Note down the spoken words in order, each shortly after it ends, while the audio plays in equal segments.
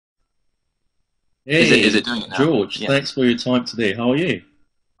Is Hey, it doing it now? George, Yeah. thanks for your time today. How are you?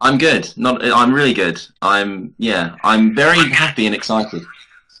 I'm good. Not I'm really good. I'm very happy and excited.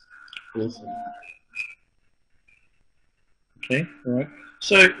 Awesome. Okay, all right.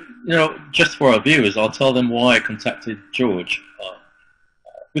 So, just for our viewers, I'll tell them why I contacted George.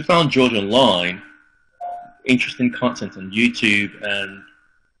 We found George online, interesting content on YouTube and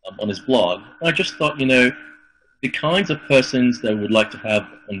on his blog. I just thought, the kinds of persons that would like to have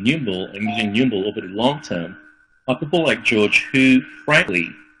on Nimble and using Nimble over the long term are people like George who, frankly,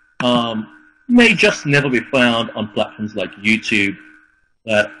 may just never be found on platforms like YouTube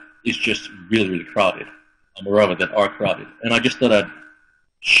that is just really, really crowded, or rather that are crowded. And I just thought I'd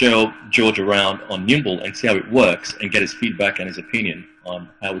show George around on Nimble and see how it works and get his feedback and his opinion on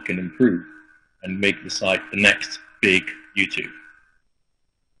how we can improve and make the site the next big YouTube.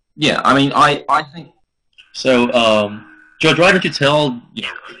 Yeah, I mean I think So, George, why don't you tell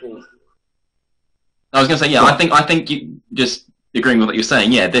people? I was going to say yeah, Go on. I think you just agreeing with what you're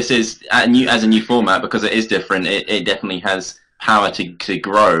saying. Yeah, this is a new as a new format because it is different. It definitely has power to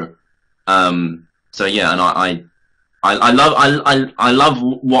grow. So yeah, and I love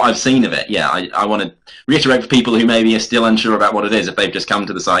what I've seen of it. Yeah, I want to reiterate for people who maybe are still unsure about what it is if they've just come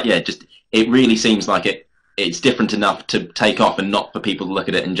to the site. Yeah, just it really seems like it's different enough to take off and not for people to look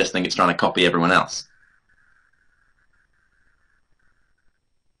at it and just think it's trying to copy everyone else.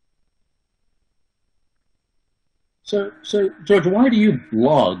 So, George, why do you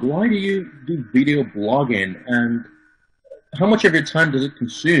blog? Why do you do video blogging? And how much of your time does it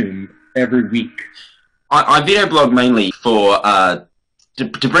consume every week? I video blog mainly for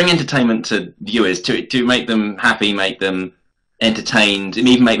to bring entertainment to viewers, to make them happy, make them entertained, and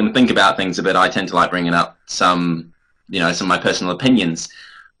even make them think about things a bit. I tend to like bringing up some of my personal opinions.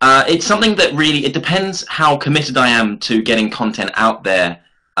 It's something that really it depends how committed I am to getting content out there,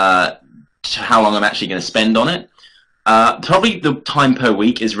 to how long I'm actually going to spend on it. Probably the time per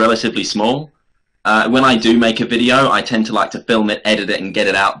week is relatively small. When I do make a video, I tend to like to film it, edit it, and get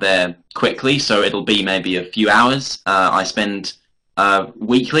it out there quickly. So it'll be maybe a few hours. I spend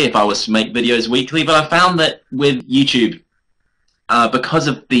weekly if I was to make videos weekly. But I found that with YouTube, because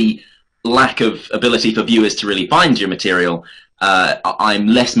of the lack of ability for viewers to really find your material, I'm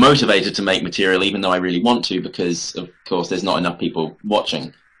less motivated to make material, even though I really want to, because of course there's not enough people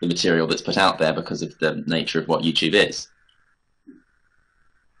watching the material that's put out there because of the nature of what YouTube is.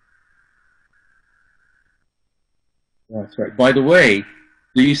 That's right. By the way,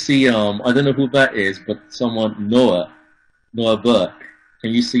 do you see? I don't know who that is, but someone Noah Burke.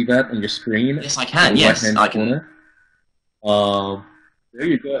 Can you see that on your screen Yes, I in can. the right Yes, hand I can. corner? Um, there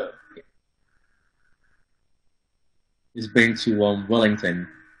you go. He's been to Wellington.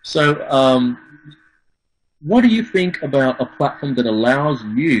 So, what do you think about a platform that allows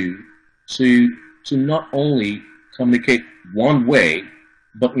you to not only communicate one way,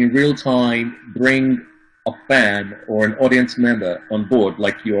 but in real time bring a fan or an audience member on board,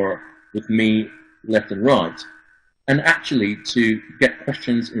 like you're with me, left and right, and actually to get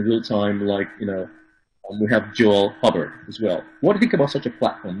questions in real time, like we have Joel Hubbard as well. What do you think about such a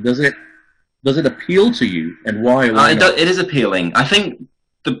platform? Does it appeal to you, and why or why not? It is appealing. I think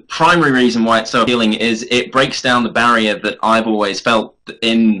the primary reason why it's so appealing is it breaks down the barrier that I've always felt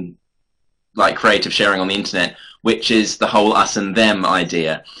in like creative sharing on the internet, which is the whole us and them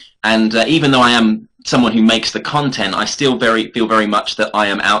idea. And even though I am someone who makes the content, I still very feel very much that I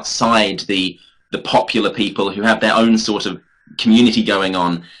am outside the popular people who have their own sort of community going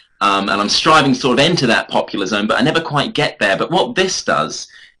on. And I'm striving to sort of enter that popular zone, but I never quite get there. But what this does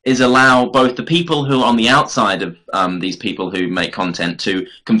is allow both the people who are on the outside of these people who make content to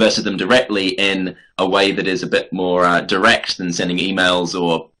converse with them directly in a way that is a bit more direct than sending emails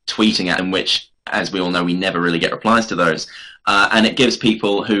or tweeting at them, which, as we all know, we never really get replies to those. And it gives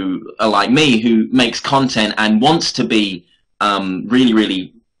people who are like me, who makes content and wants to be really,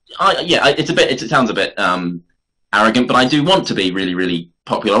 really, yeah, it sounds a bit arrogant, but I do want to be really, really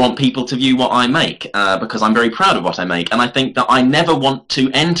popular. I want people to view what I make because I'm very proud of what I make. And I think that I never want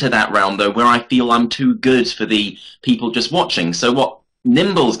to enter that realm, though, where I feel I'm too good for the people just watching. So what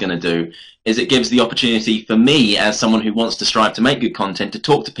Nimble's going to do is it gives the opportunity for me, as someone who wants to strive to make good content, to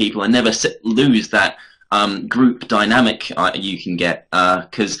talk to people and never lose that group dynamic you can get.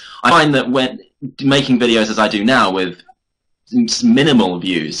 Because I find that when making videos as I do now with minimal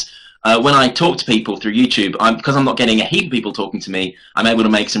views, when I talk to people through YouTube, because I'm not getting a heap of people talking to me, I'm able to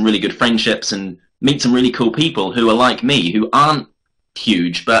make some really good friendships and meet some really cool people who are like me, who aren't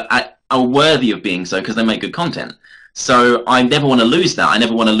huge, but are worthy of being so because they make good content. So I never want to lose that. I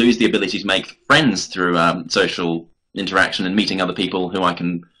never want to lose the ability to make friends through social interaction and meeting other people who I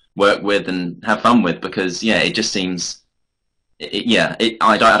can work with and have fun with, because yeah, it just seems,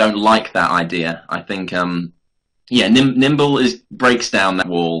 I don't like that idea. I think yeah, Nimble breaks down that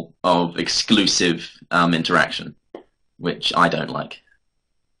wall of exclusive interaction, which I don't like.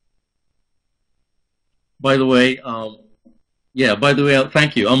 By the way, yeah, by the way,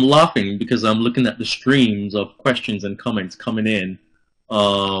 thank you. I'm laughing because I'm looking at the streams of questions and comments coming in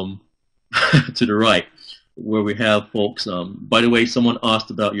to the right, where we have folks. By the way, someone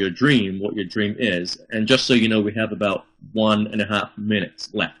asked about your dream, what your dream is, and just so you know, we have about 1.5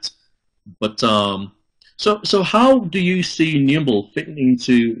 minutes left. But so how do you see Nimble fitting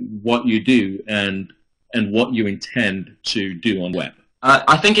into what you do and what you intend to do on the web?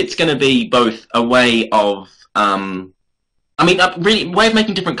 I think it's going to be both a way of, really, a way of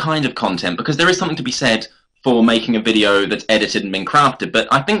making different kind of content, because there is something to be said for making a video that's edited and been crafted. But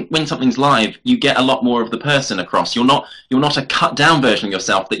I think when something's live, you get a lot more of the person across. You're not a cut down version of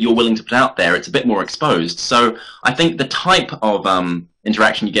yourself that you're willing to put out there. It's a bit more exposed. So I think the type of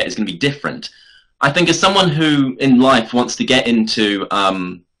interaction you get is going to be different. I think as someone who in life wants to get into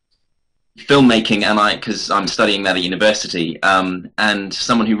filmmaking, and because I'm studying that at university, and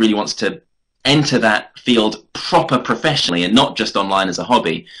someone who really wants to enter that field proper professionally and not just online as a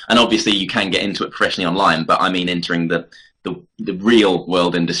hobby. And obviously you can get into it professionally online, but I mean entering the real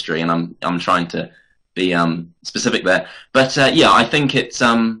world industry, and I'm trying to be specific there. But yeah, I think it's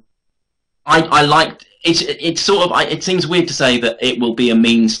I liked it's sort of it seems weird to say that it will be a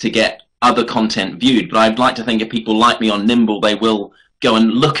means to get other content viewed, but I'd like to think if people like me on Nimble, they will go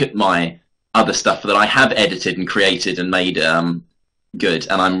and look at my other stuff that I have edited and created and made good.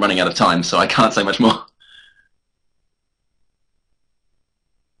 And I'm running out of time, so I can't say much more.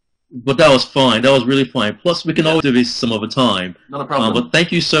 But that was fine. That was really fine. Plus, we can always do this some other time. Not a problem. But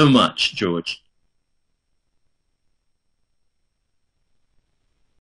thank you so much, George.